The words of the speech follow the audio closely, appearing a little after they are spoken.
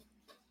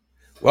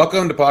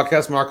Welcome to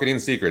Podcast Marketing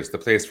Secrets, the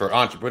place for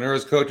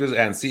entrepreneurs, coaches,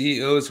 and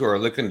CEOs who are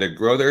looking to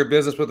grow their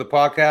business with a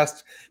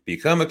podcast,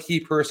 become a key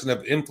person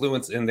of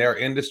influence in their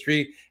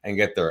industry, and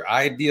get their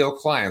ideal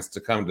clients to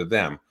come to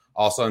them,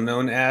 also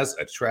known as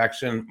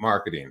attraction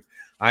marketing.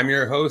 I'm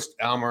your host,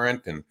 Al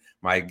Morenton.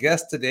 My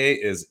guest today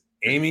is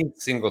Amy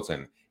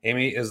Singleton.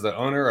 Amy is the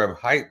owner of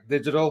Height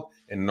Digital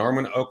in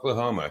Norman,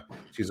 Oklahoma.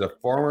 She's a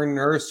former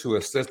nurse who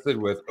assisted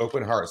with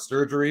open heart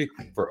surgery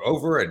for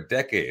over a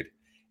decade.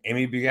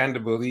 Amy began to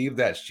believe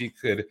that she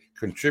could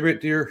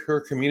contribute to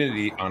her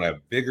community on a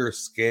bigger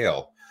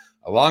scale.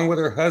 Along with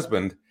her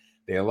husband,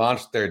 they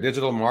launched their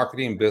digital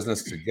marketing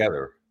business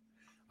together.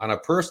 On a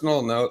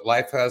personal note,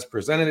 life has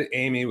presented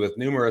Amy with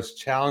numerous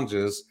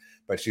challenges,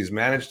 but she's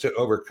managed to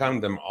overcome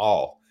them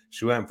all.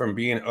 She went from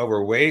being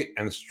overweight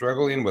and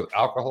struggling with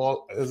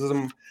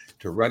alcoholism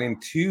to running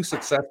two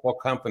successful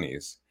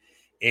companies.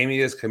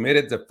 Amy is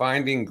committed to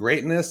finding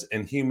greatness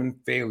in human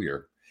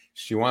failure.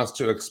 She wants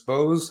to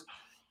expose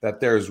that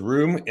there's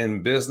room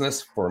in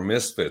business for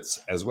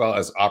misfits, as well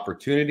as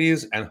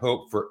opportunities and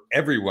hope for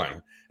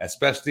everyone,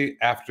 especially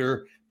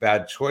after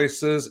bad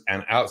choices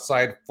and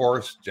outside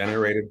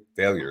force-generated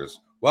failures.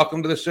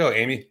 Welcome to the show,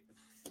 Amy.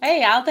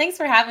 Hey, Al. Thanks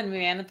for having me,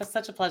 man. It's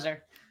such a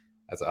pleasure.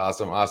 That's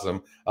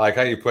awesome. I like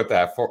how you put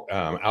that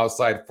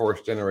outside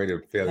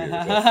force-generated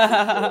failures.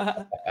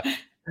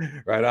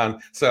 Right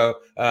on. So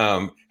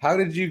how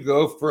did you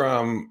go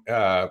from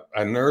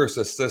a nurse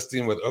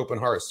assisting with open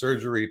heart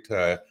surgery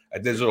to a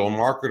digital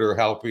marketer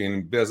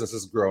helping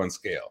businesses grow and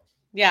scale?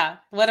 Yeah.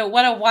 What a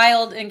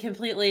wild and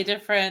completely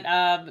different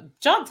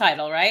job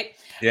title, right?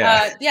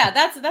 Yeah.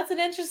 That's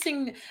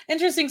an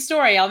interesting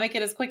story. I'll make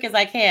it as quick as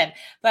I can.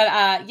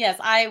 But yes,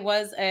 I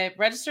was a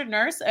registered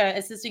nurse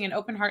assisting in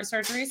open heart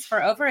surgeries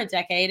for over a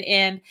decade.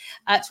 And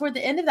toward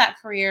the end of that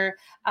career,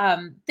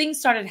 things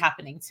started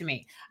happening to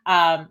me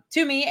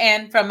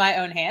and from my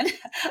own hand.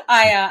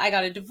 I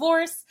got a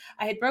divorce.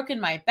 I had broken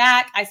my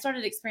back. I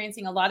started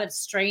experiencing a lot of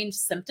strange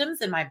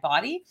symptoms in my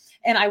body,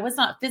 and I was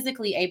not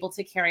physically able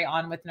to carry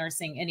on with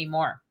nursing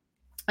anymore.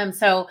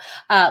 So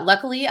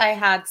luckily I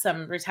had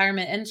some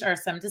retirement or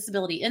some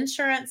disability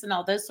insurance and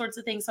all those sorts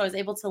of things. So I was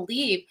able to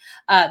leave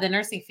the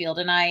nursing field.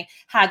 And I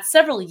had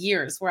several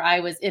years where I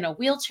was in a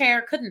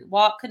wheelchair, couldn't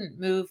walk, couldn't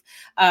move,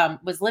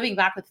 was living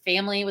back with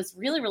family, was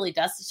really, really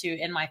destitute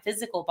in my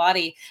physical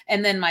body.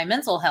 And then my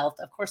mental health,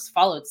 of course,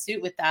 followed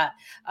suit with that.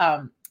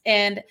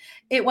 And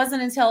it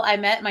wasn't until I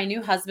met my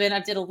new husband,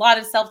 I did a lot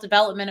of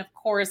self-development, of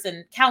course,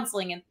 and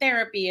counseling and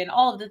therapy and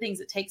all of the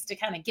things it takes to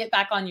kind of get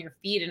back on your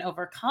feet and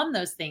overcome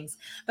those things.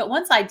 But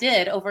once I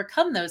did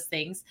overcome those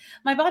things,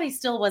 my body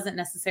still wasn't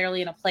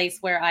necessarily in a place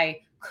where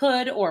I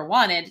could or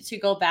wanted to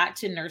go back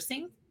to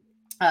nursing.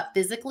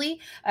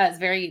 Physically, it's a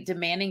very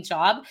demanding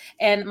job.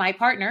 And my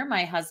partner,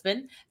 my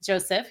husband,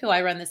 Joseph, who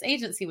I run this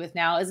agency with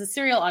now, is a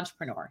serial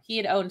entrepreneur. He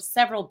had owned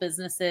several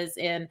businesses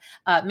in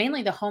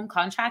mainly the home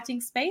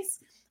contracting space.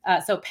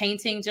 So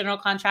painting, general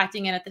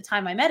contracting. And at the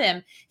time I met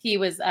him, he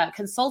was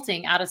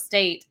consulting out of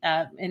state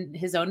in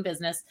his own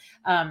business.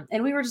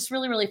 And we were just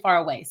really, really far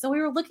away. So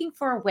we were looking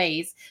for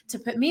ways to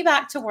put me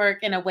back to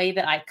work in a way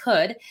that I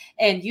could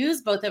and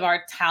use both of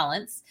our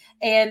talents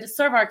and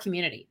serve our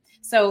community.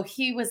 So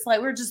he was like,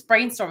 we were just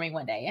brainstorming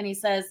one day and he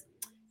says,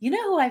 you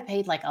know who I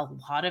paid like a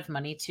lot of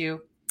money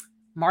to?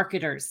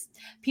 Marketers,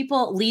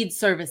 people, lead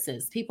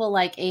services, people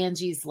like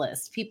Angie's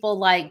List, people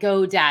like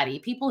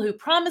GoDaddy, people who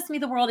promised me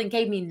the world and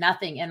gave me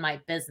nothing in my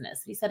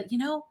business. He said,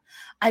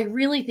 I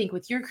really think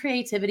with your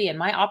creativity and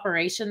my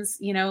operations,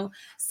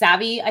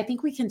 savvy, I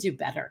think we can do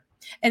better.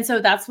 And so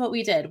that's what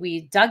we did.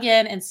 We dug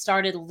in and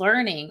started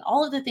learning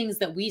all of the things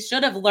that we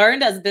should have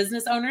learned as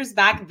business owners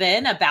back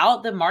then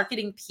about the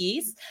marketing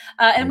piece.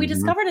 And we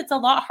discovered it's a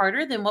lot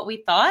harder than what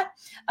we thought,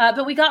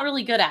 but we got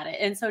really good at it.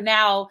 And so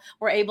now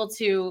we're able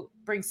to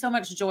bring so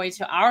much joy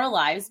to our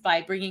lives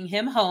by bringing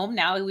him home.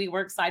 Now we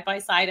work side by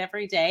side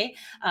every day.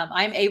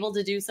 I'm able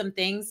to do some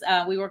things.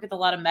 We work with a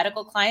lot of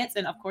medical clients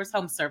and of course,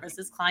 home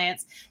services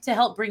clients to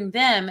help bring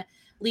them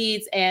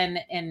leads and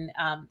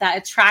that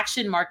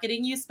attraction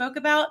marketing you spoke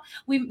about.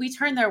 We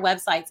turn their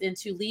websites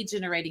into lead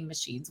generating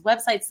machines,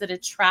 websites that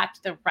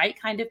attract the right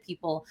kind of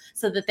people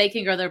so that they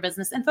can grow their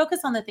business and focus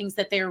on the things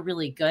that they're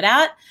really good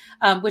at,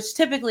 which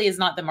typically is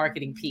not the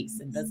marketing piece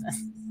in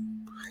business.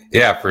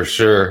 Yeah, for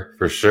sure.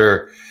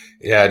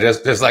 Yeah,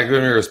 just like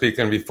when we were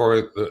speaking before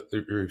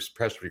the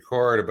press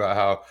record about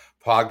how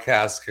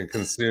podcasts can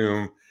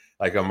consume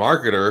like a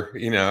marketer,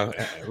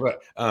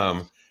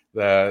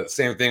 the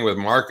same thing with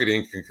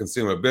marketing can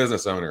consume a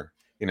business owner.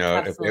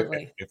 If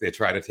they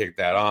try to take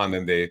that on,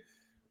 then they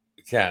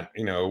can't,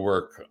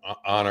 work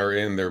on or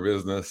in their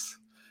business.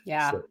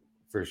 Yeah, so,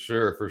 for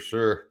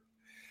sure.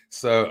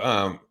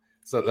 So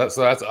that's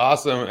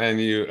awesome. And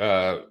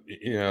the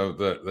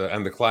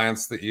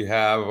clients that you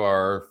have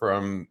are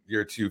from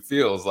your two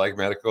fields, like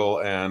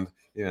medical and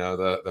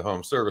the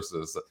home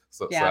services.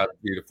 So that's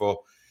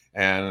beautiful.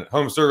 And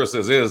home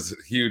services is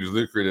huge,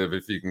 lucrative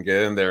if you can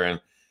get in there. And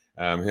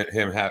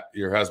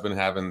your husband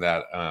having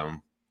that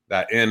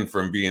in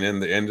from being in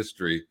the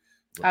industry.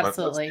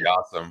 Absolutely Must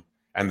be awesome.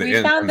 And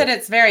We found that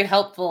it's very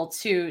helpful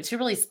to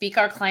really speak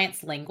our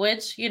clients'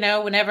 language,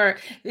 whenever,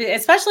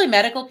 especially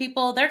medical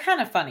people, they're kind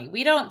of funny.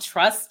 We don't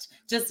trust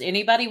just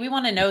anybody. We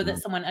want to know that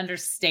someone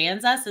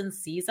understands us and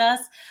sees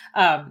us.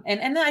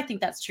 And I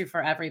think that's true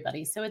for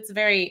everybody. So it's a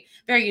very,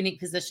 very unique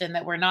position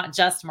that we're not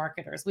just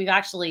marketers. We've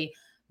actually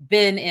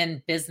been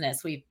in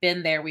business. We've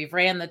been there. We've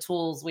ran the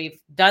tools. We've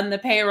done the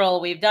payroll.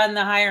 We've done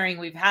the hiring.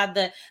 We've had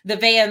the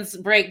vans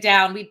break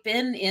down. We've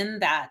been in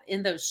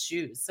those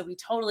shoes. So we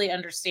totally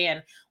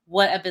understand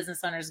what a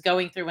business owner is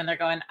going through when they're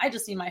going, I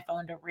just need my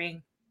phone to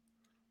ring.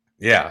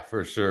 Yeah,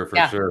 for sure.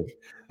 Sure.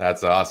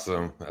 That's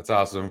awesome. And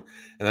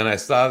then I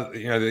saw,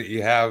 that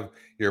you have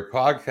your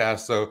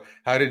podcast. So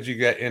how did you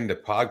get into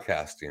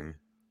podcasting?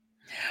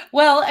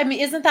 Well, I mean,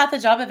 isn't that the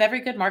job of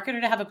every good marketer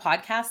to have a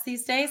podcast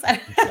these days?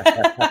 That's what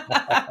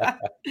I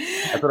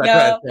try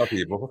to tell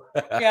people.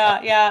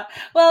 Yeah.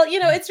 Well,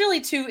 it's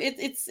really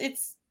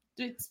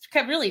it's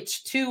really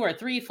two or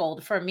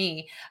threefold for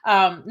me.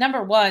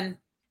 Number one,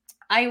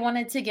 I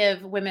wanted to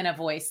give women a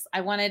voice.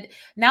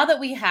 Now that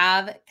we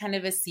have kind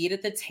of a seat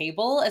at the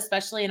table,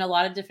 especially in a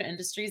lot of different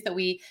industries that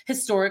we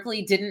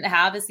historically didn't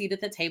have a seat at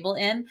the table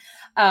in,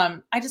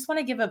 I just want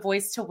to give a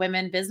voice to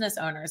women business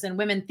owners and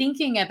women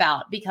thinking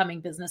about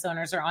becoming business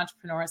owners or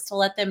entrepreneurs, to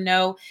let them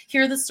know,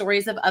 hear the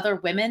stories of other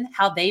women,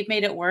 how they've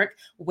made it work,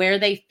 where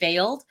they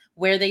failed,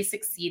 where they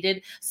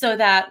succeeded, so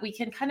that we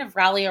can kind of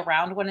rally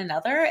around one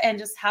another and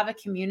just have a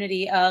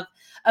community of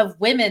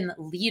women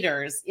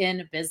leaders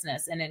in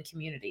business and in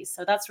communities.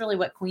 So that's really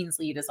what Queens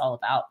Lead is all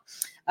about.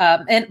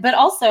 But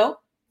also,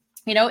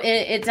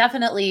 it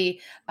definitely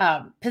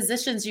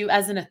positions you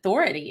as an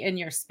authority in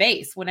your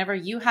space. Whenever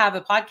you have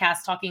a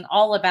podcast talking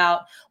all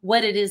about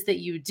what it is that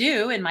you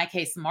do, in my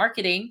case,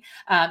 marketing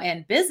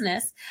and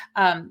business,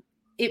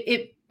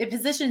 it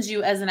positions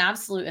you as an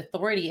absolute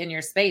authority in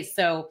your space.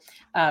 So,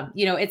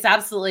 it's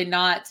absolutely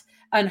not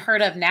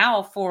unheard of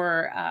now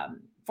for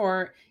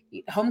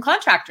home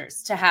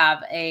contractors to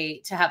have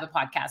a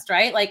podcast,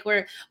 right? Like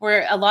where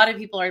a lot of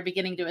people are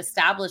beginning to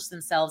establish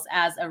themselves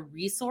as a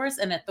resource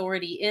and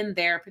authority in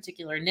their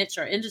particular niche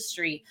or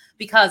industry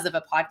because of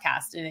a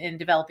podcast, and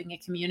developing a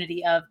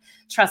community of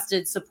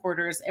trusted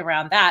supporters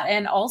around that.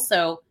 And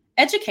also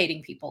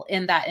educating people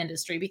in that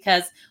industry,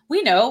 because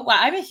we know, well,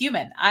 I'm a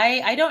human.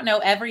 I don't know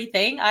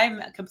everything.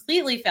 I'm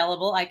completely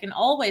fallible. I can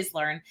always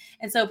learn.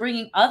 And so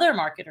bringing other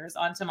marketers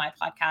onto my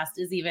podcast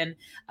is even,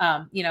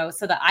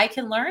 so that I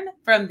can learn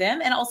from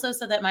them, and also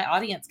so that my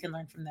audience can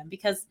learn from them,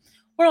 because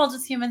we're all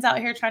just humans out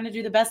here trying to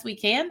do the best we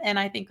can. And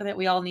I think that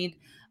we all need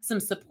some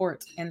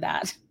support in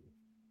that.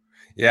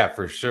 Yeah,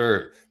 for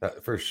sure.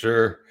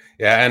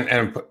 Yeah.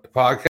 And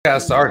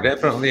podcasts are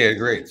definitely a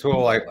great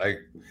tool. Like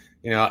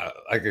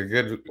a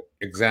good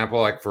example,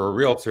 like for a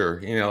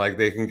realtor, like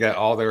they can get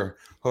all their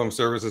home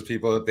services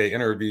people that they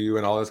interview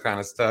and all this kind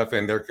of stuff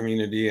in their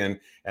community and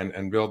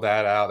build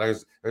that out.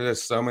 There's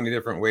just so many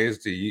different ways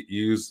to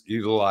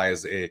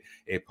utilize a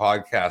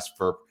podcast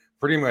for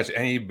pretty much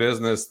any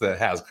business that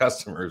has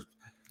customers.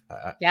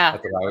 Yeah,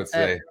 that's what I would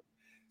say.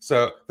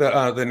 So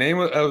the name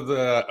of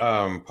the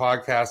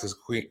podcast is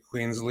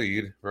Queen's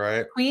Lead,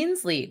 right?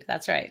 Queen's Lead.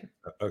 That's right.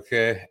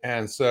 Okay.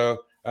 And so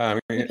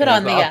we put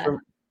on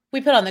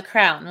the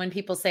crown when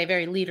people say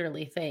very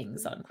leaderly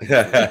things on Queen's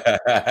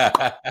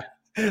Lead.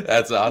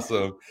 That's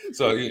awesome.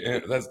 So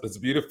that's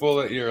beautiful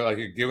that you're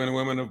giving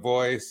women a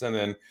voice, and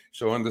then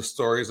showing the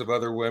stories of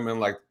other women,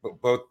 like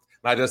both,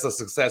 not just the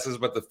successes,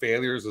 but the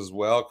failures as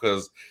well.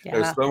 Because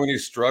there's so many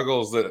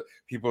struggles that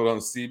people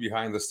don't see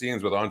behind the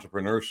scenes with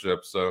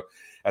entrepreneurship. So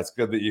that's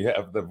good that you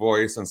have the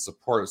voice and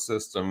support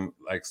system,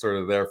 like sort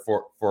of there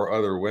for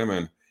other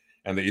women,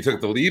 and that you took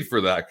the lead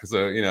for that. Because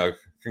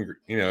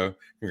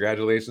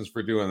congratulations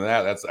for doing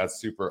that.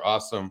 That's super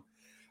awesome.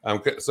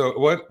 So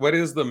what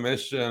is the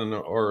mission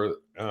or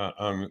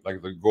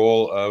like the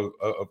goal of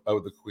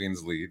the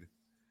Queen's Lead?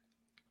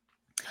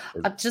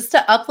 Just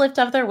to uplift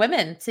other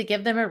women, to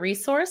give them a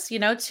resource, for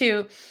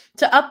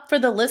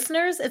the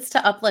listeners, it's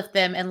to uplift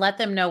them and let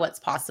them know what's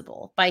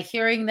possible by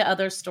hearing the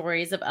other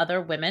stories of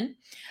other women.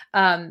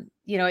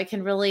 It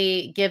can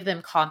really give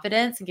them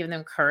confidence and give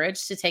them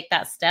courage to take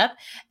that step.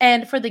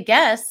 And for the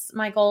guests,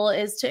 my goal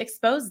is to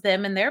expose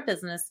them and their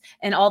business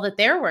and all that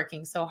they're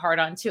working so hard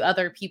on to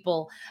other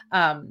people,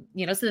 so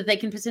that they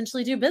can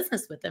potentially do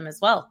business with them as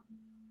well.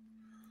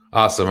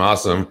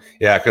 Awesome.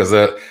 Yeah, because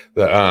the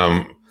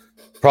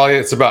probably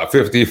it's about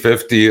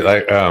 50-50,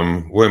 like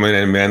women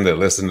and men that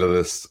listen to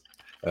this.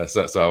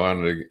 So I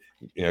wanted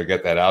to,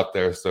 get that out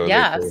there. So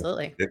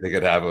absolutely, they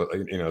could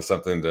have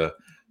something to.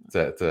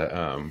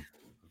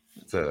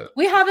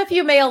 We have a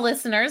few male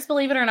listeners,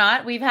 believe it or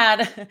not. We've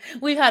had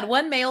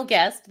one male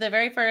guest. The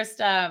very first,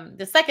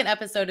 the second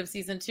episode of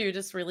season 2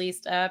 just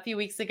released a few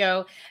weeks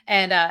ago,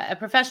 and a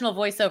professional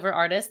voiceover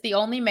artist, the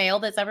only male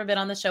that's ever been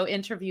on the show,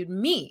 interviewed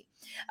me.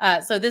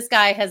 So this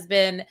guy has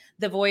been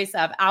the voice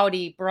of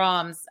Audi,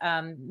 Brahms,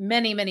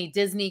 many, many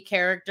Disney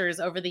characters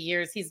over the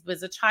years. He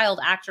was a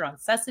child actor on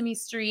Sesame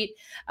Street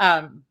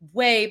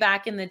way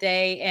back in the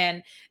day,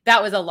 and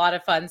that was a lot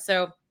of fun.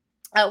 So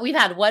We've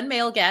had one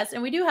male guest,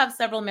 and we do have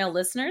several male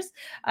listeners.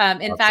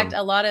 In fact, Awesome.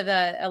 a lot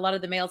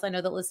of the males I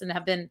know that listen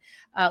have been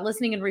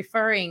listening and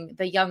referring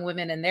the young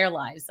women in their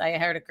lives. I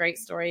heard a great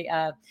story.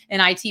 An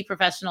IT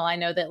professional I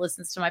know that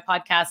listens to my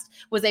podcast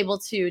was able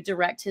to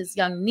direct his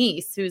young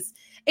niece, who's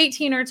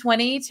 18 or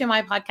 20, to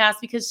my podcast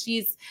because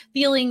she's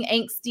feeling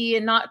angsty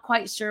and not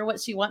quite sure what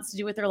she wants to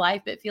do with her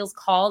life, but feels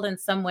called in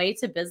some way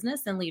to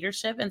business and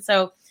leadership. And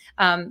so,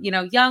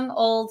 young,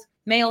 old,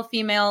 male,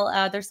 female,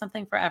 there's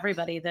something for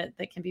everybody that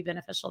can be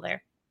beneficial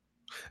there.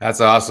 That's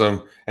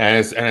awesome.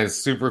 And it's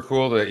super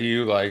cool that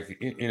you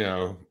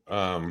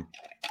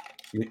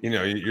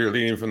you're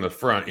leading from the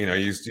front.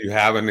 You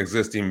have an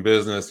existing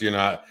business. You're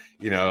not,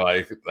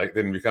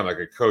 didn't become like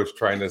a coach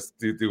trying to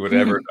do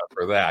whatever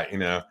for that,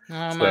 Oh,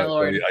 So, my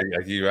Lord.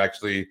 you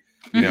actually,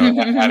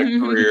 had a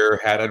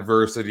career, had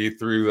adversity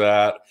through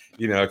that,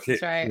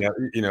 That's right.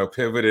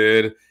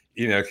 pivoted,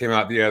 came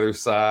out the other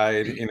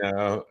side,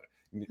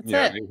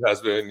 That's it. new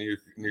husband,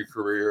 new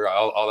career,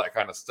 all that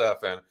kind of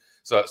stuff. And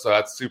so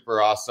that's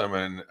super awesome.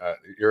 And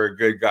you're a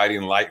good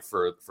guiding light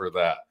for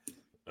that.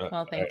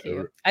 Well, thank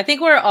you. I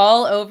think we're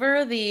all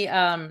over the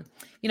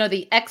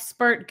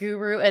expert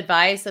guru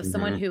advice of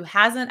someone who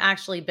hasn't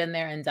actually been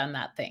there and done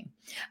that thing.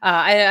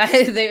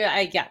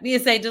 You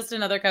say just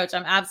another coach.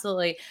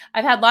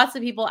 I've had lots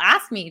of people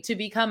ask me to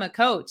become a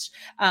coach.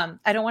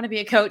 I don't want to be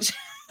a coach.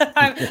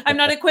 I'm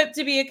not equipped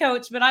to be a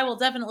coach, but I will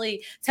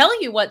definitely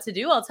tell you what to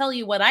do. I'll tell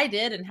you what I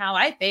did and how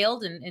I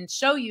failed and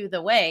show you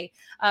the way,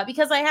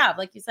 because I have,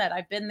 like you said,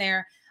 I've been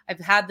there. I've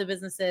had the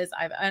businesses.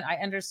 I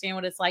understand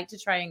what it's like to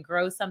try and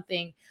grow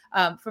something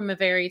from a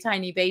very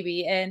tiny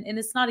baby, and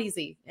it's not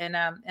easy. And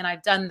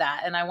I've done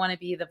that, and I want to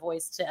be the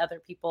voice to other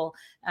people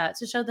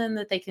to show them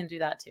that they can do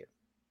that too.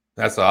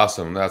 That's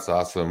awesome. That's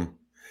awesome.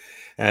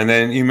 And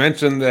then you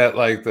mentioned that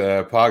like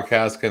the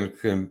podcast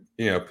can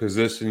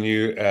position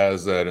you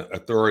as an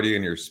authority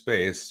in your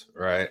space,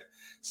 right?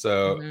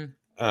 So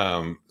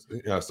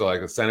so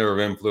like a center of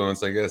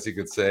influence, I guess you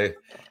could say.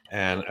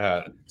 And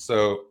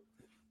so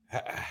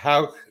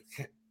how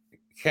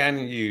can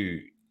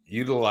you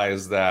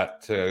utilize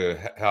that to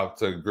help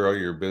to grow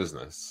your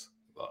business?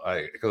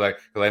 Because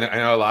I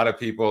know a lot of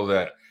people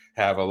that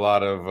have a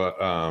lot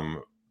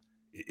of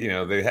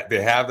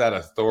they have that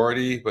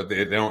authority, but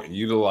they don't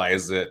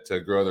utilize it to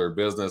grow their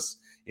business.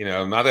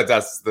 Not that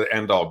that's the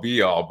end all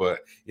be all, but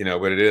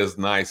it is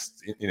nice,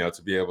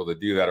 to be able to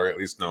do that, or at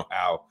least know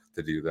how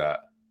to do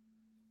that.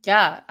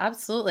 Yeah,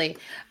 absolutely.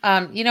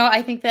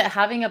 I think that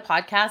having a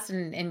podcast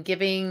and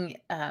giving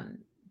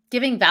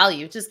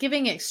value, just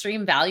giving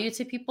extreme value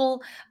to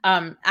people,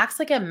 acts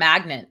like a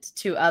magnet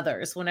to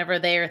others whenever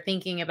they are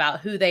thinking about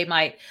who they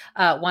might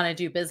want to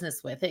do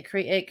business with.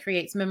 It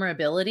creates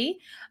memorability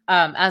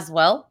as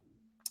well.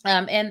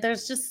 And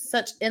there's just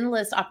such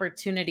endless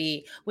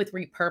opportunity with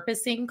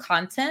repurposing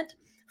content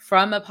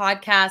from a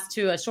podcast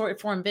to a short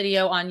form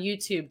video on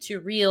YouTube to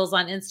reels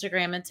on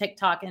Instagram and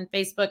TikTok and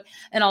Facebook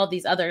and all of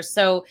these others.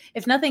 So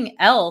if nothing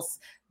else,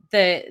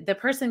 the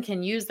person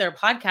can use their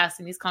podcast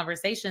and these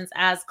conversations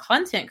as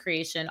content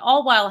creation,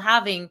 all while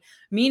having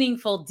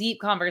meaningful, deep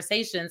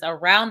conversations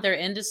around their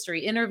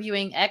industry,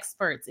 interviewing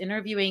experts,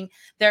 interviewing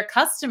their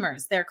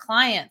customers, their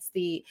clients,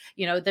 the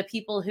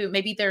people who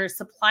maybe they're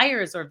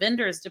suppliers or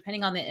vendors,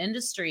 depending on the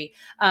industry,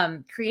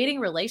 creating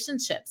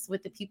relationships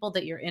with the people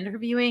that you're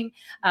interviewing,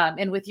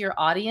 and with your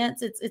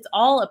audience. It's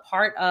all a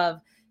part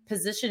of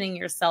positioning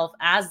yourself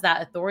as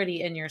that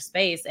authority in your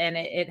space. And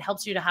it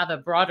helps you to have a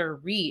broader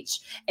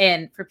reach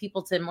and for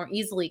people to more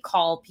easily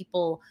call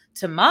people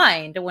to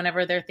mind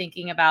whenever they're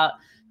thinking about,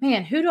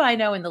 man, who do I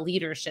know in the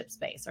leadership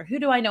space, or who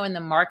do I know in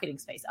the marketing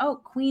space? Oh,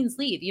 Queen's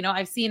Lead.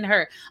 I've seen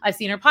her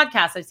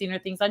podcast. I've seen her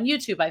things on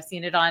YouTube. I've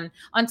seen it on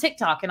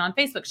TikTok and on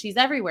Facebook. She's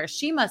everywhere.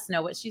 She must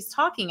know what she's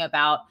talking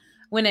about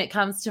when it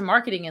comes to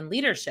marketing and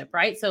leadership,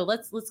 right? So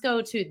let's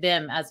go to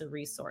them as a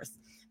resource.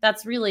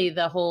 That's really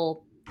the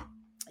whole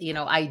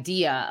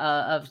idea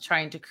of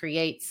trying to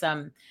create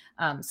some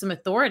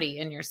authority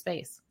in your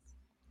space.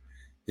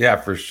 Yeah,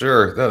 for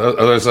sure.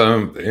 Those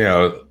are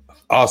some,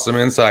 awesome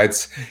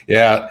insights.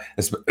 Yeah.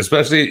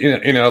 Especially,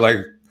 like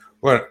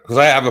because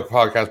I have a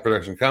podcast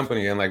production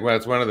company, and like,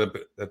 it's one of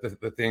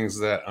the things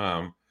that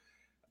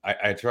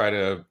I try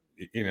to,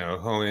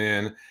 hone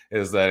in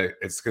is that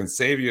it can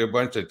save you a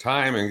bunch of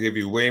time and give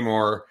you way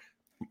more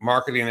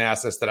marketing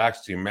assets that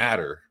actually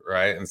matter,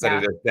 right? Instead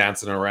of just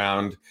dancing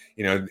around,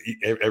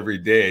 every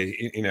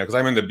day, because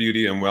I'm in the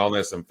beauty and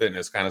wellness and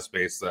fitness kind of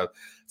space. So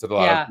a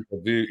lot of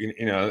people do,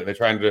 they're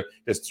trying to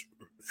just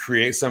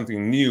create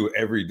something new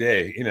every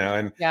day,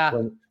 and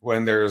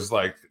when there's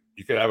like,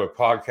 you could have a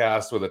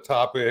podcast with a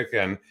topic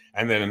and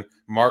then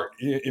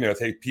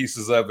take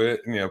pieces of it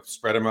and,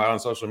 spread them out on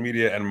social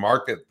media and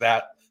market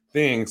that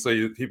thing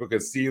so people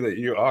could see that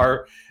you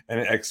are an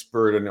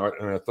expert and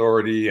an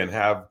authority and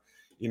have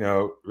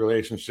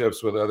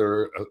relationships with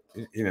other,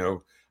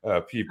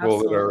 people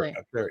Absolutely.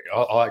 that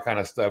are all that kind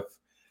of stuff.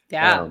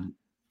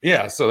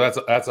 Yeah. So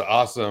that's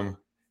awesome.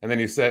 And then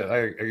you said,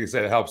 like you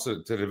said, it helps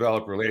to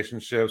develop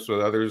relationships with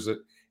others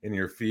in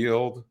your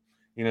field,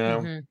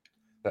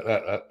 Mm-hmm.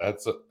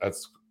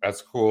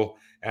 That's cool.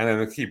 And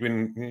then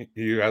keeping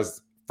you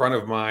as front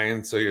of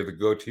mind, so you're the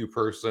go-to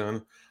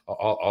person,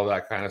 all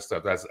that kind of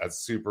stuff. That's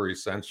super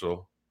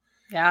essential.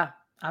 Yeah,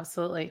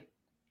 absolutely.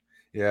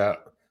 Yeah.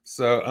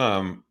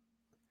 So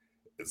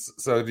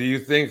so do you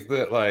think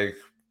that like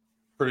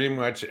pretty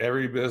much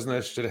every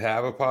business should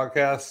have a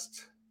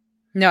podcast?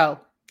 No,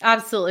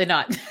 absolutely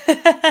not.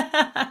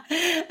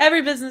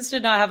 Every business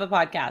should not have a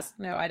podcast.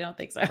 No, I don't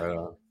think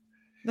so.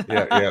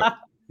 Yeah, yeah,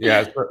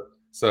 yeah.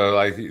 So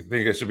like, you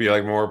think it should be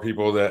like more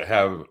people that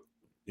have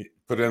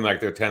put in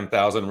like their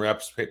 10,000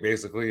 reps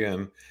basically,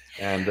 and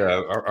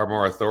are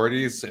more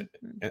authorities,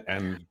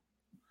 and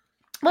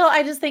Well,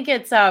 I just think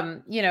it's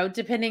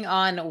depending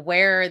on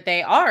where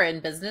they are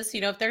in business,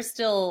 if they're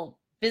still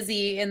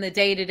busy in the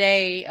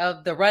day-to-day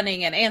of the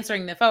running and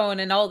answering the phone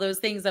and all those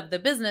things of the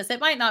business, it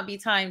might not be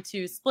time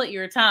to split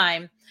your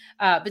time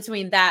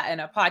between that and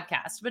a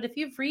podcast. But if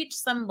you've reached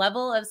some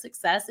level of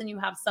success and you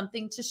have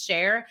something to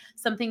share,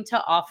 something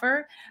to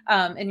offer,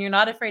 and you're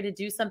not afraid to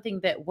do something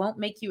that won't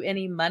make you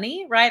any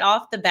money right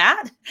off the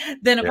bat,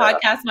 then a yeah,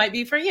 podcast might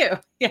be for you.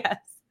 Yes.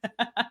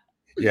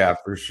 yeah,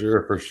 for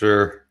sure, for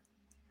sure.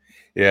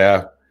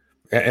 Yeah.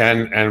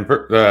 And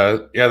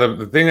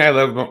the thing I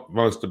love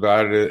most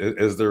about it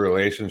is the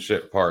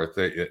relationship part,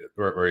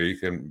 where you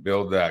can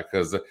build that,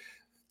 because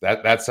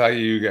that's how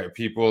you get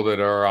people that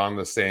are on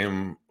the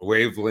same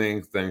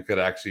wavelength and could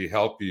actually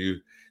help you.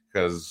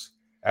 Because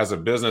as a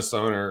business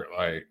owner,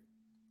 like,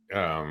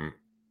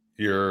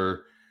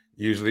 you're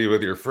usually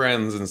with your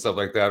friends and stuff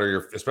like that,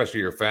 or especially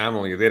your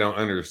family, they don't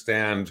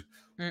understand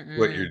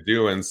what Mm-mm. you're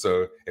doing,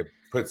 so it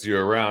puts you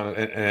around,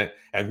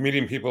 and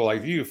meeting people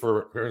like you,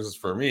 for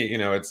me,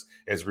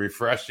 it's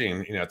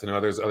refreshing, to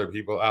know there's other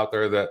people out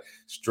there that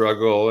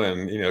struggle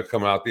and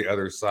come out the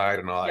other side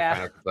and all that Yeah,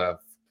 kind of stuff.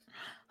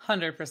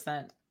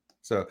 100%.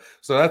 So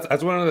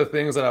that's one of the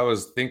things that I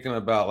was thinking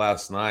about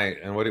last night.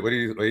 And what do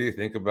you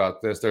think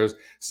about this? There's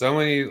so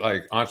many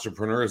like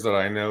entrepreneurs that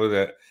I know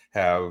that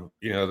have,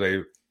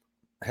 they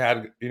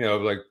had,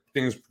 like,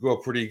 things go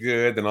pretty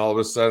good, then all of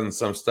a sudden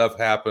some stuff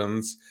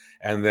happens,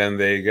 and then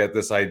they get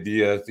this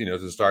idea,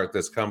 to start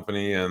this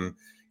company, and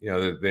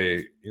that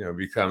they,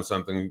 become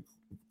something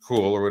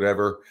cool or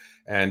whatever.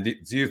 And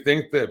do you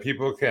think that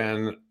people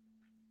can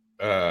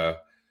uh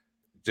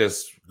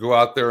just go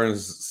out there and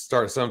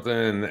start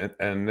something,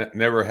 and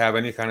never have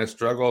any kind of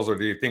struggles, or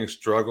do you think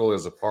struggle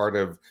is a part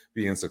of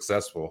being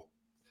successful?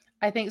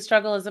 I think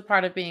struggle is a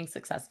part of being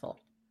successful.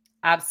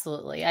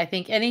 Absolutely. I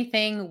think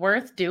anything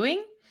worth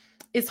doing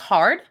is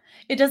hard.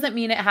 It doesn't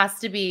mean it has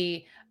to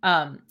be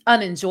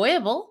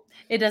unenjoyable.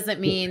 It doesn't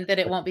mean that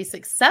it won't be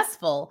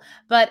successful,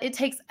 but it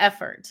takes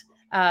effort.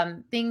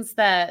 Things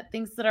that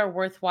are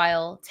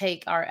worthwhile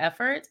take our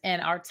effort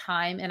and our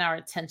time and our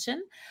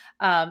attention.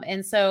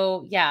 And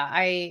so, yeah,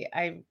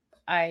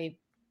 I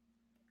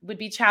would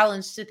be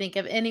challenged to think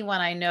of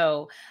anyone I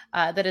know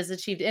that has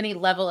achieved any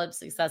level of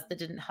success that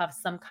didn't have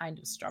some kind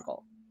of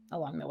struggle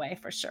along the way,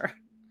 for sure.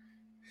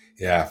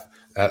 Yeah,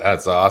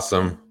 that's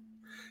awesome.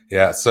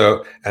 Yeah.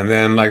 So, and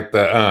then like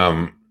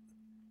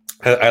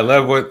I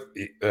love what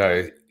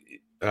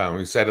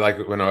you said,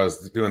 like when I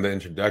was doing the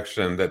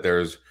introduction, that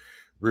there's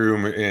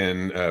room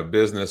in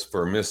business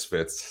for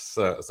misfits.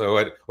 So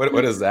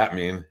what does that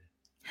mean?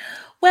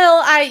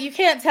 Well, you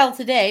can't tell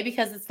today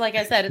because it's like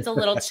I said, it's a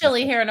little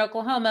chilly here in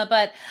Oklahoma.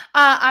 But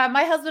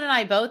my husband and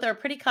I both are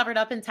pretty covered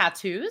up in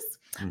tattoos.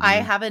 I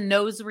Hmm. have a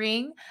nose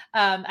ring.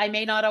 I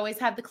may not always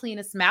have the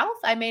cleanest mouth.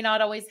 I may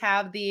not always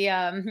have the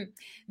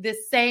the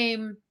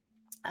same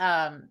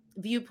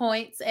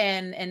viewpoints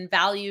and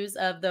values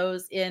of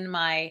those in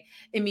my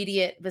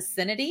immediate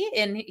vicinity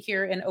in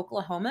here in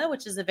Oklahoma,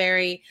 which is a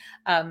very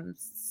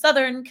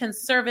southern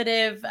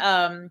conservative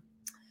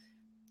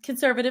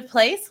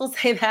place, we'll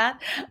say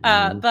that.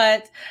 Hmm.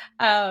 But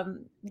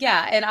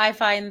yeah, and I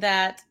find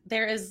that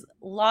there is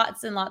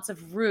lots and lots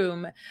of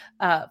room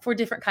for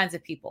different kinds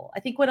of people. I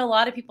think when a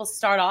lot of people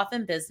start off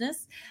in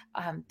business,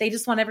 they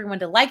just want everyone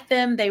to like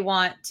them. They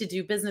want to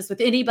do business with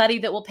anybody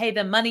that will pay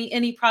them money,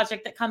 any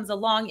project that comes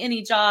along,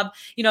 any job.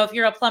 If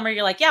you're a plumber,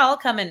 you're like, yeah, I'll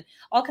come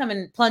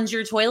and plunge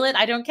your toilet.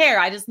 I don't care.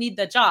 I just need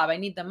the job. I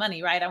need the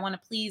money, right? I want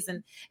to please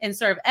and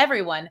serve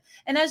everyone.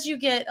 And as you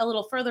get a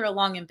little further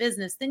along in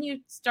business, then you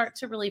start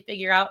to really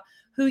figure out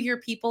who your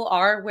people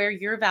are, where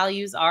your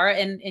values are.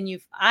 And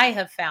I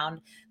have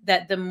found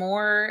that the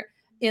more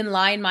in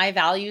line my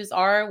values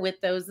are with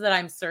those that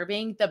I'm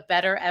serving, the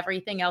better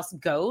everything else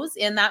goes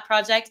in that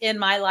project, in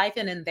my life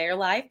and in their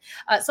life.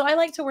 So I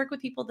like to work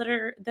with people that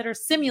are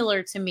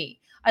similar to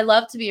me. I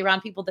love to be around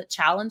people that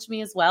challenge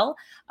me as well.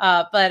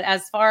 But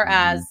as far Hmm.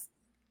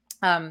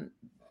 as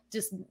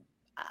just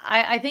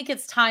I think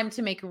it's time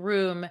to make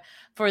room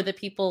for the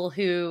people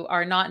who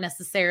are not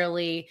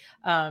necessarily,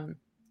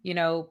 you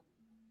know,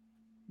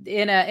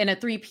 in a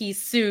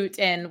three-piece suit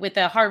and with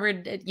a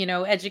Harvard,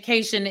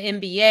 education,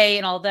 MBA,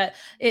 and all that.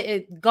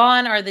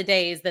 Gone are the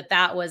days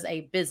that was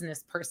a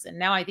business person.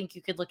 Now I think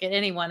you could look at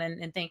anyone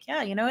and think,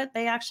 yeah, you know what,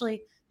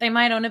 they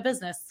might own a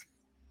business.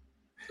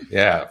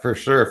 Yeah, for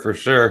sure, for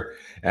sure.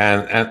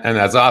 And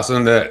that's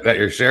awesome that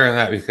you're sharing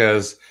that,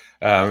 because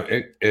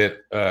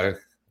it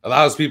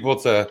allows people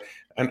to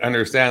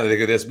understand that they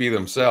could just be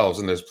themselves.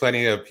 And there's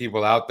plenty of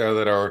people out there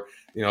that are,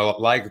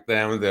 like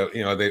them,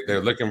 that,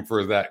 they're looking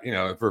for that,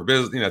 for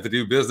business, to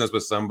do business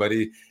with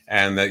somebody,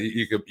 and that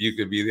you could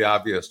be the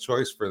obvious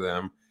choice for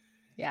them.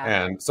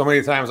 Yeah. And so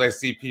many times I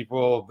see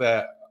people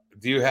that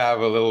do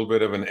have a little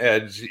bit of an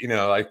edge,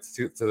 like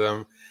to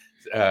them,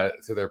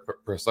 to their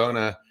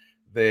persona.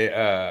 They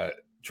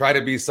try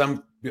to be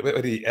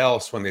somebody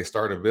else when they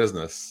start a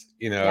business,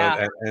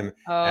 Yeah. and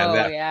Oh,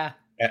 that, yeah.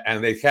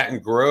 and they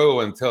can't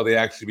grow until they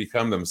actually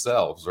become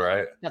themselves,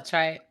 right? That's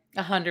right.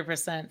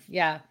 100%.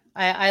 Yeah.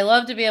 I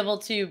love to be able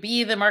to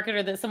be the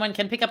marketer that someone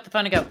can pick up the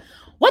phone and go,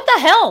 what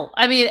the hell?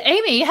 I mean,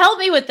 Amy, help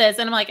me with this.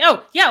 And I'm like,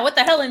 oh yeah, what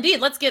the hell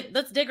indeed. Let's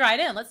dig right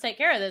in. Let's take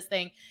care of this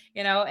thing,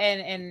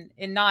 and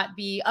not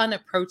be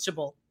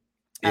unapproachable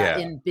Yeah.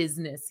 in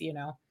business,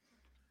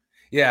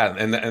 Yeah,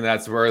 and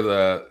that's where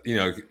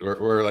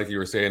where, like you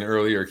were saying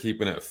earlier,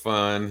 keeping it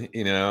fun,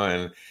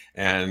 and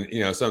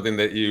something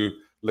that you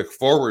look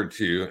forward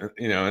to,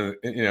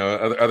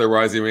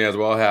 otherwise you may as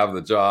well have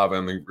the job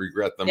and then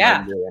regret the Yeah.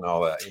 Monday and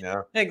all that,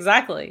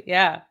 Exactly.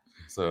 Yeah.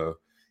 So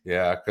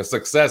yeah, because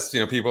success,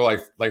 people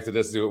like to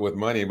just do it with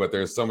money, but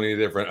there's so many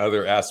different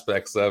other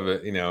aspects of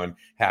it, and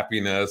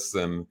happiness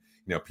and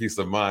peace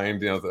of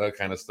mind, that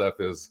kind of stuff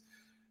is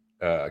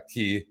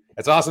key.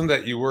 It's awesome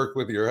that you work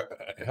with your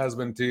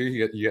husband too.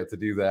 You get to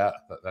do that.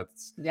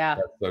 That's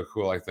so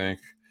cool, I think.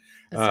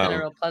 It's been a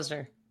real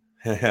pleasure.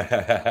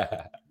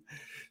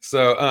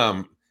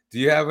 So, do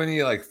you have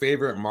any like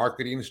favorite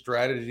marketing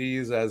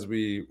strategies as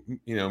we,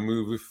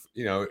 move,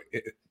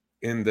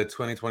 into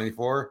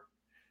 2024?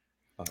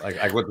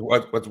 Like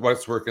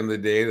what's working the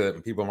day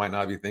that people might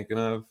not be thinking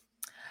of?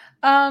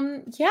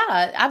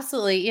 Yeah,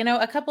 absolutely.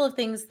 A couple of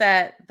things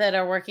that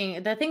are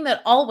working. The thing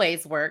that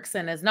always works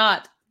and is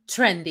not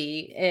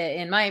trendy,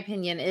 in my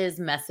opinion, is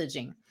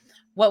messaging.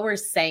 What we're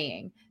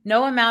saying.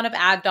 No amount of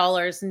ad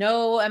dollars,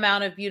 no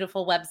amount of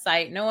beautiful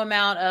website, no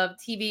amount of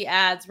TV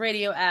ads,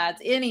 radio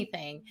ads,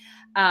 anything,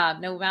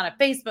 no amount of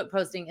Facebook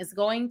posting is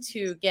going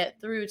to get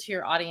through to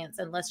your audience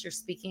unless you're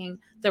speaking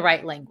the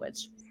right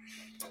language.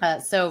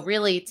 So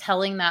really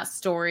telling that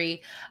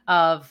story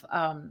of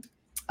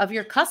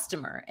your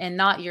customer and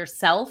not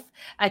yourself,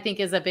 I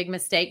think, is a big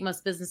mistake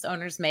most business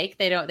owners make.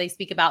 They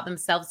speak about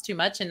themselves too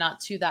much and not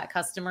to that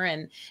customer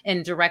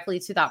and directly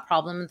to that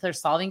problem that they're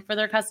solving for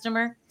their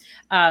customer.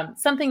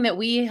 Something that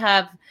we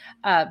have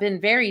been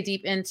very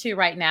deep into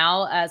right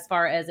now as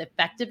far as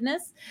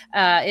effectiveness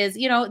is,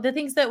 the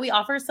things that we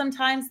offer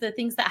sometimes, the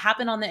things that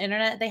happen on the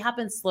internet, they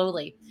happen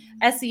slowly.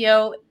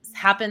 SEO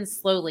happens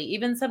slowly.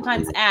 Even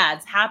sometimes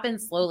ads happen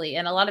slowly.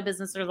 And a lot of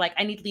businesses are like,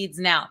 I need leads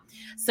now.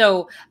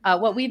 So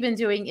what we've been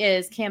doing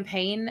is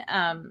campaign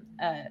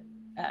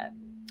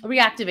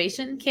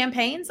reactivation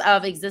campaigns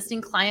of existing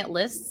client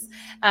lists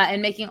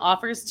and making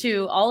offers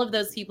to all of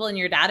those people in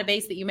your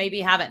database that you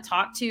maybe haven't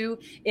talked to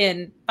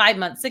in 5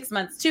 months, 6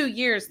 months, 2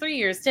 years, 3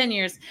 years, 10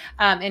 years,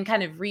 and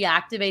kind of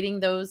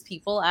reactivating those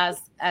people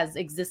as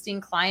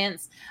existing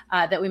clients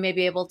that we may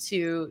be able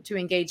to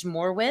engage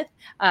more with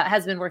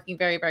has been working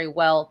very, very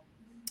well.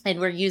 And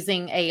we're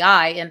using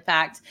AI, in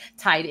fact,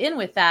 tied in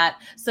with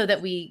that so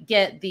that we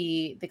get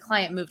the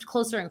client moved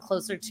closer and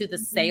closer to the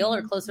sale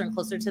or closer and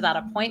closer to that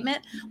appointment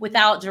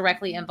without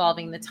directly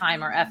involving the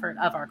time or effort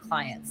of our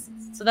clients.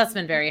 So that's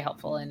been very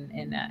helpful and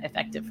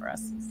effective for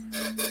us.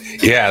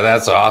 Yeah,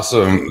 that's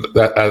awesome.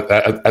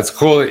 That's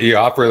cool that you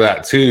offer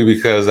that too,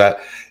 because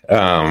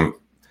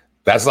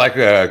that's like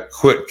a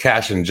quick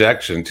cash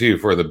injection too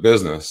for the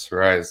business,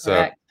 right? So.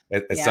 Correct.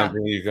 It's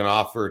something you can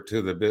offer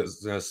to the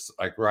business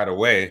like right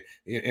away.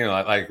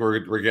 Like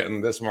we're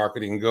getting this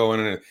marketing going,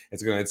 and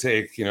it's going to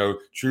take,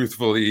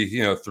 truthfully,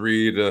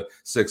 3 to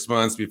 6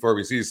 months before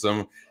we see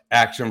some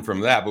action from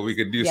that. But we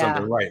could do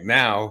something right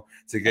now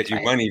to get you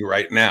money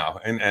right now,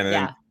 and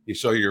then you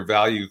show your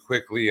value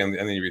quickly, and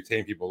then you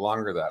retain people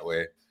longer that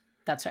way.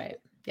 That's right.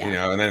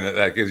 Yeah. And then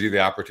that gives you the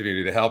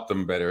opportunity to help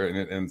them better,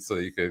 and so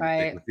you could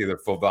see the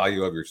full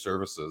value of your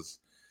services.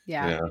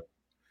 Yeah.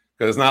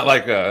 Because it's not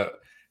like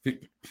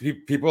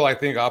people, I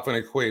think, often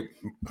equate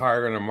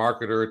hiring a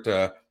marketer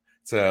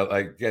to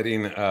like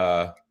getting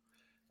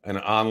an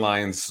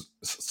online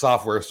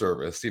software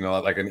service,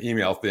 like an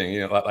email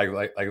thing,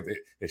 like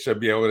they should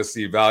be able to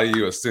see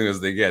value as soon as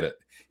they get it,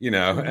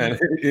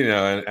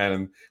 mm-hmm.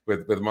 and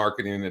with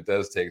marketing, it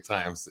does take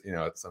time,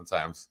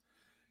 sometimes.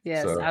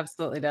 Yes, so,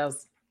 absolutely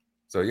does.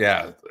 So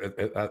yeah,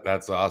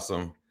 that's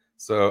awesome.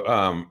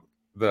 So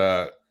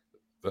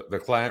the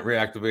client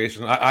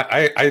reactivation,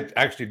 I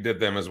actually did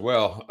them as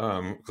well,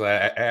 because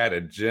I had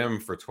a gym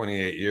for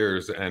 28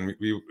 years, and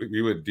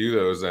we would do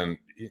those, and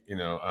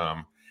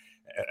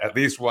at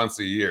least once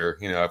a year,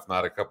 if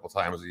not a couple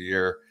times a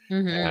year,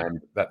 mm-hmm. and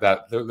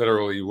that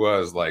literally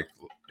was like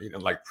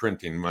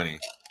printing money.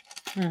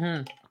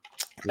 Mm-hmm.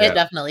 Yeah. It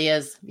definitely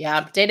is.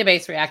 Yeah,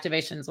 database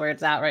reactivation is where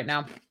it's at right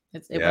now.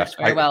 It works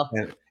very well.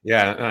 And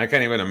I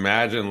can't even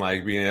imagine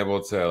like being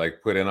able to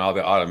like put in all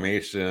the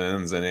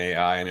automations and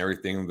AI and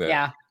everything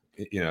that,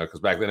 because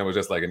back then it was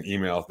just like an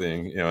email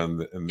thing, and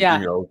the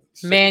email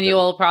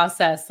manual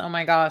process. Oh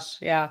my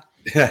gosh. Yeah.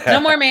 No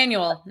more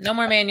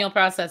manual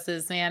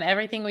processes, man.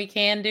 Everything we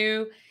can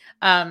do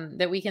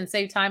that we can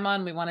save time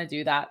on, we want to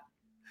do that.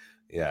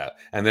 Yeah.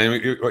 And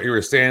then what you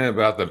were saying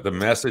about the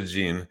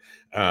messaging,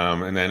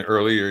 and then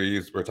earlier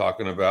you were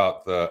talking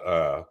about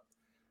the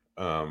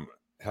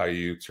how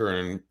you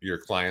turn your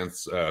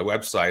clients'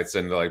 websites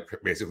into like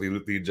basically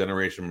lead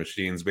generation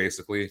machines,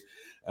 basically.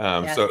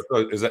 Yes.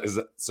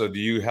 So do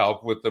you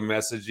help with the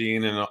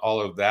messaging and all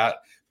of that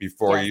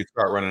before you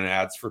start running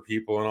ads for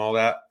people and all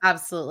that?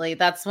 Absolutely.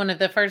 That's one of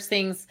the first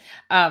things,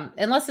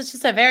 unless it's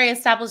just a very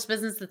established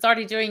business that's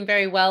already doing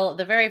very well,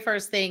 the very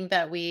first thing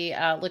that we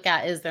look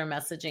at is their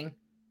messaging.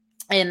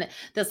 And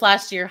this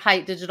last year,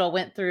 Height Digital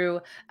went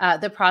through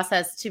the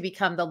process to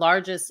become the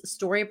largest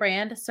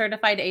StoryBrand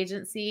certified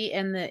agency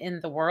in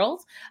the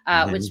world,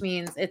 which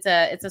means it's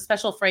a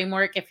special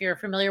framework. If you're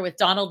familiar with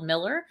Donald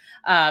Miller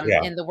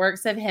in the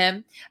works of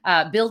him,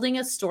 Building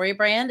a Story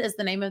Brand is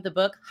the name of the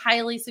book.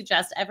 Highly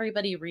suggest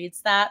everybody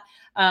reads that.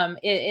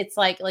 It's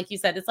like you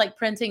said, it's like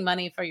printing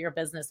money for your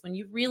business. When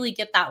you really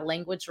get that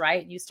language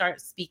right, you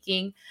start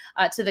speaking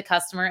to the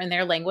customer in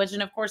their language.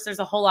 And of course, there's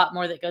a whole lot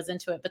more that goes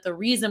into it. But the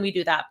reason we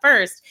do that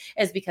first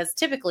is because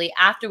typically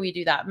after we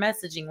do that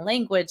messaging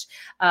language,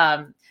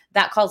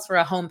 that calls for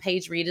a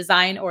homepage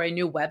redesign or a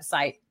new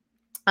website.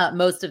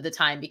 Most of the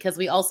time, because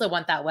we also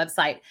want that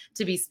website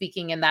to be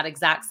speaking in that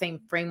exact same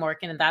framework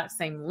and in that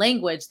same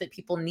language that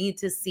people need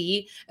to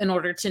see in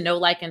order to know,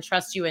 like, and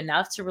trust you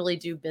enough to really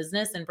do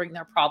business and bring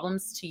their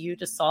problems to you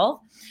to solve.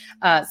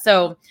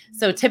 So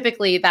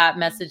typically that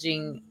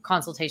messaging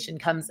consultation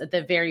comes at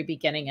the very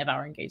beginning of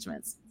our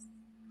engagements.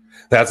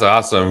 That's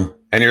awesome.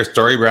 And you're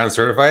StoryBrand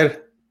certified?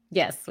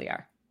 Yes, we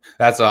are.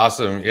 That's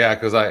awesome. Yeah,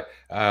 because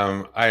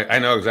I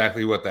know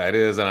exactly what that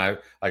is, and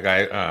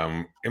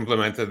I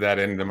implemented that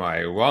into my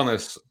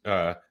wellness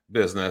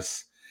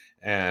business,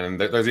 and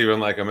there's even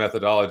like a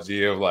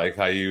methodology of like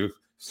how you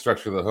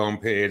structure the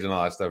homepage and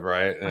all that stuff,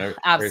 right? And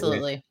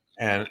absolutely.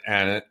 And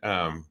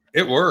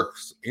it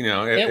works.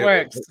 It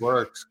works. It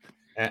works.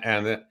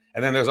 And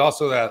then there's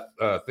also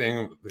that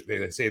thing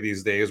they say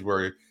these days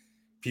where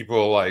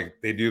people like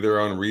they do their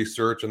own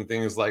research and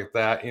things like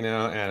that, and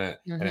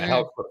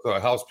it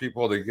helps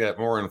people to get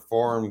more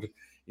informed,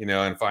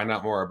 and find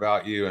out more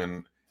about you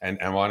and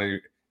want to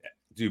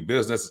do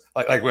business.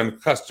 Like when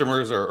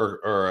customers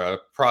or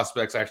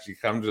prospects actually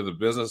come to the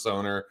business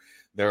owner,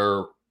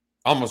 they're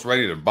almost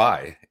ready to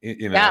buy.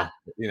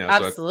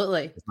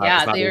 Absolutely.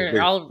 So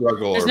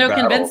there's no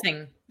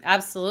convincing.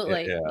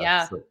 Absolutely.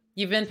 Yeah. So,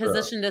 you've been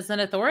positioned as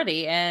an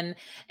authority and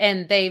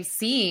they've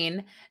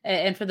seen,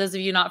 and for those of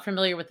you not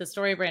familiar with the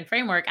StoryBrand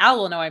framework, Al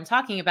will know what I'm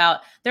talking about.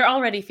 They're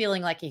already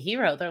feeling like a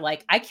hero. They're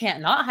like, I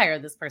can't not hire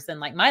this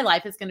person. Like my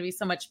life is going to be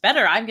so much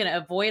better. I'm going to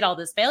avoid all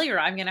this failure.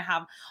 I'm going to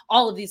have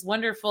all of these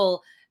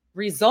wonderful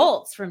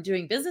results from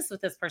doing business with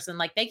this person.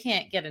 Like they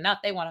can't get enough.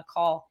 They want to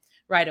call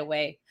right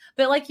away.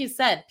 But like you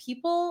said,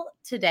 people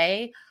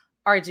today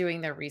are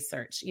doing their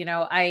research.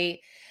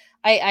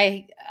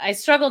 I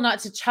struggle not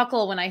to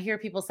chuckle when I hear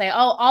people say,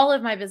 oh, all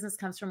of my business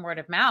comes from word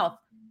of mouth.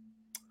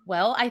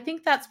 Well, I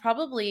think that's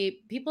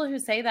probably people who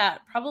say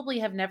that probably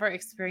have never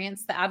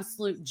experienced the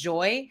absolute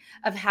joy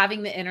of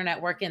having the internet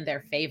work in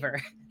their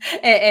favor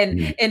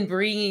and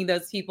bringing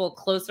those people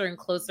closer and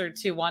closer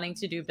to wanting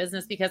to do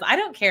business. Because I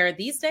don't care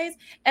these days.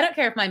 I don't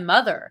care if my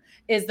mother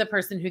is the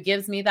person who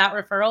gives me that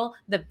referral.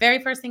 The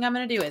very first thing I'm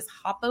going to do is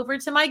hop over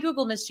to my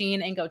Google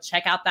machine and go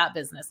check out that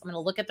business. I'm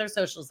going to look at their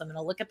socials. I'm going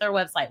to look at their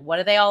website. What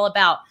are they all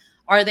about?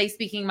 Are they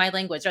speaking my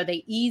language? Are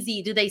they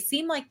easy? Do they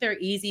seem like they're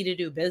easy to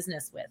do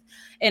business with?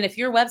 And if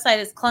your website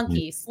is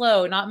clunky,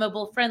 slow, not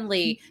mobile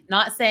friendly,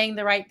 not saying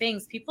the right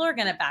things, people are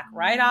going to back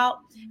right out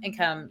and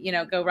come,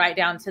 go right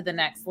down to the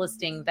next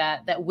listing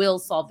that will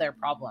solve their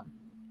problem.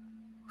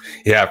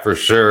 Yeah, for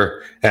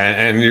sure.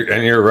 And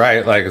you're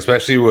right. Like,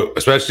 especially with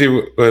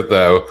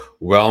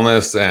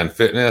wellness and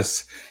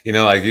fitness,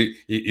 like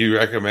you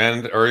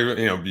recommend, or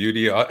even,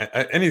 beauty,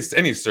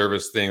 any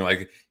service thing,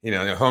 like,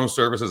 home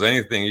services,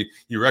 anything,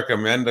 you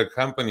recommend a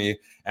company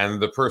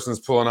and the person's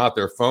pulling out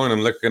their phone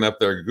and looking up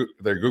their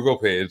Google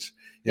page.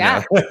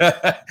 Right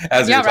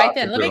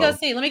then. Let me go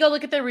see. Let me go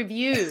look at their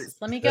reviews.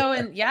 Let me go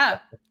and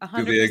 100%.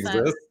 Do they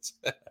exist?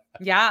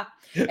 Yeah.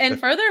 And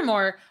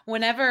furthermore,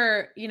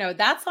 whenever,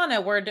 that's on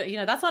a word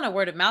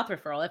of mouth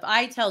referral. If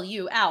I tell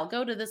you, Al,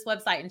 go to this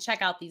website and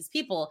check out these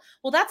people,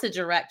 well, that's a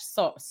direct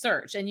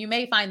search and you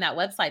may find that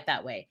website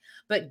that way.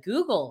 But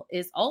Google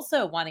is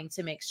also wanting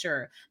to make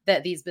sure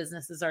that these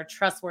businesses are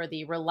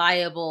trustworthy,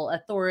 reliable,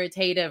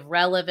 authoritative,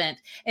 relevant.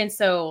 And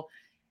so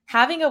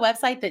having a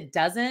website that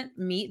doesn't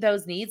meet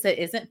those needs, that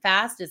isn't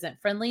fast,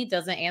 isn't friendly,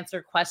 doesn't answer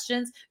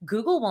questions,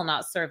 Google will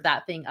not serve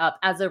that thing up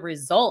as a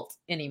result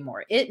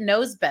anymore. It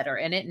knows better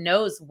and it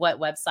knows what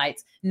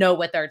websites know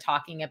what they're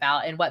talking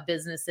about and what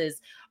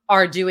businesses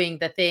are doing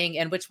the thing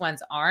and which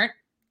ones aren't.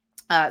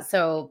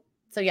 So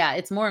So yeah,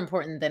 it's more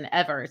important than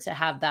ever to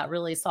have that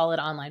really solid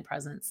online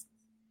presence.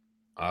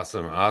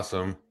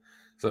 Awesome.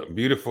 So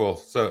beautiful.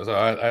 So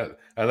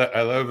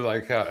I love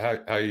like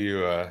how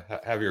you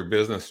have your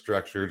business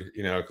structured,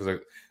 because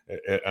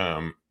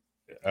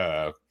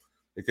uh,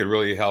 it could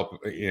really help,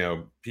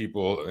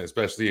 people,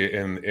 especially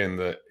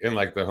in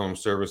like the home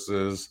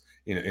services,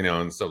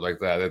 and stuff like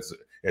that.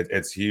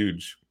 It's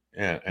huge.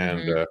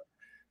 And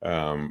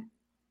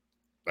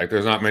like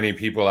there's not many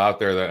people out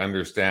there that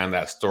understand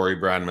that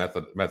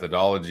StoryBrand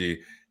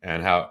methodology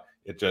and how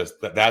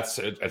that's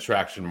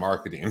attraction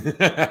marketing.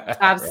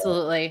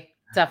 Absolutely.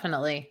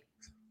 Definitely.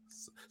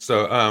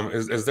 So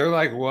is there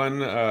like one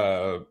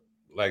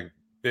like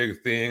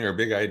big thing or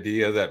big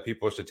idea that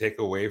people should take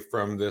away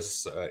from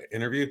this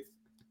interview?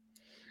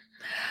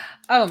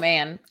 Oh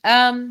man.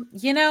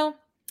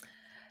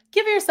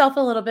 Give yourself a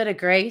little bit of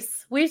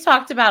grace. We've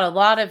talked about a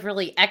lot of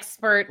really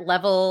expert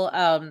level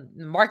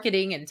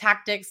marketing and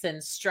tactics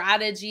and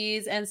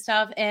strategies and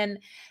stuff. And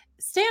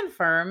stand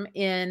firm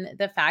in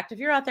the fact, if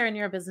you're out there and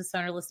you're a business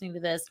owner listening to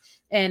this,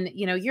 and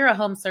you're a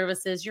home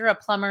services, you're a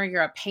plumber,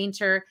 you're a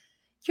painter,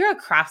 you're a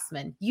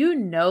craftsman, you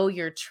know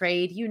your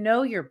trade, you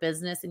know your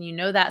business, and you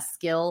know that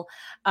skill,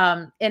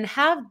 and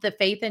have the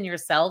faith in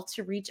yourself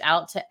to reach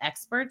out to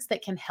experts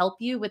that can help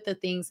you with the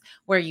things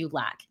where you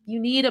lack. You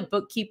need a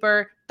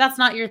bookkeeper. That's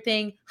not your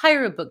thing.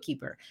 Hire a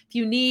bookkeeper. If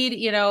you need,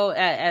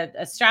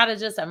 a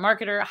strategist, a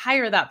marketer,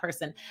 hire that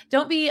person.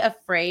 Don't be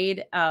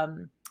afraid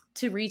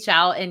to reach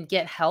out and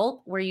get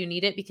help where you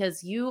need it,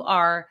 because you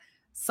are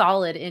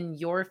solid in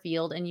your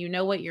field and you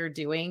know what you're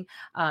doing.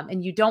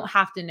 And you don't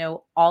have to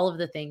know all of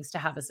the things to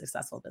have a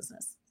successful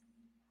business.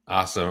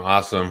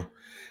 Awesome.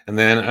 And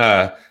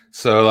then,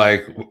 so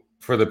like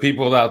for the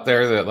people out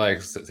there that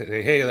like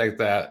say, hey, like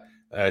that,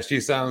 she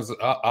sounds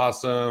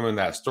awesome, and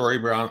that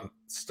StoryBrand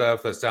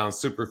stuff, that sounds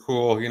super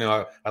cool.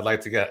 I'd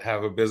like to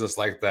have a business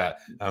like that.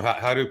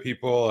 How do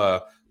people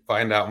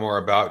find out more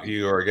about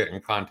you or get in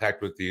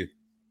contact with you?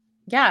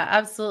 Yeah,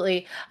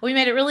 absolutely. We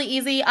made it really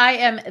easy. I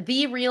am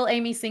the real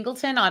Amy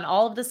Singleton on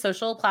all of the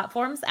social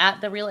platforms,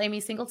 at the real Amy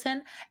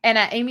Singleton, and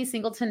at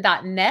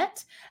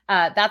amysingleton.net.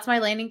 That's my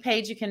landing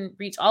page. You can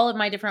reach all of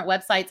my different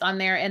websites on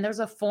there. And there's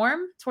a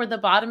form toward the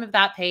bottom of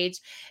that page.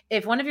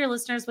 If one of your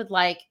listeners would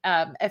like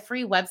a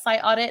free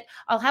website audit,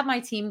 I'll have my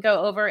team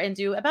go over and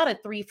do about a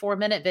 3-4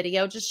 minute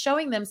video just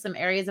showing them some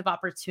areas of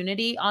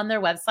opportunity on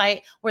their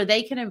website where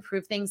they can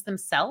improve things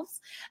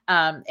themselves.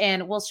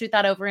 And we'll shoot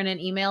that over in an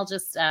email.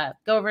 Just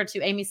go over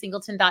to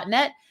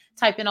amysingleton.net,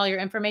 type in all your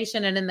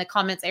information, and in the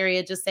comments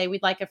area, just say,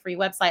 we'd like a free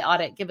website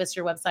audit. Give us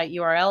your website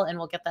URL, and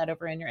we'll get that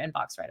over in your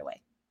inbox right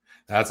away.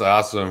 That's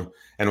awesome.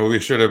 And we'll be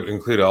sure to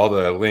include all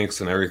the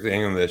links and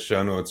everything in the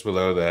show notes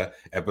below the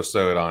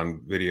episode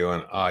on video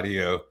and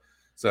audio.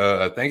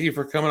 So thank you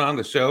for coming on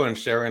the show and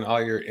sharing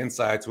all your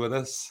insights with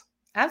us.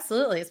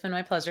 Absolutely. It's been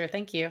my pleasure.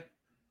 Thank you.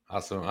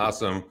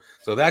 Awesome.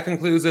 So that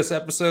concludes this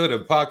episode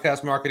of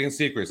Podcast Marketing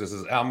Secrets. This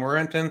is Al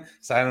Morenton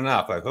signing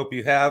off. I hope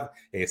you have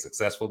a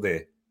successful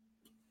day.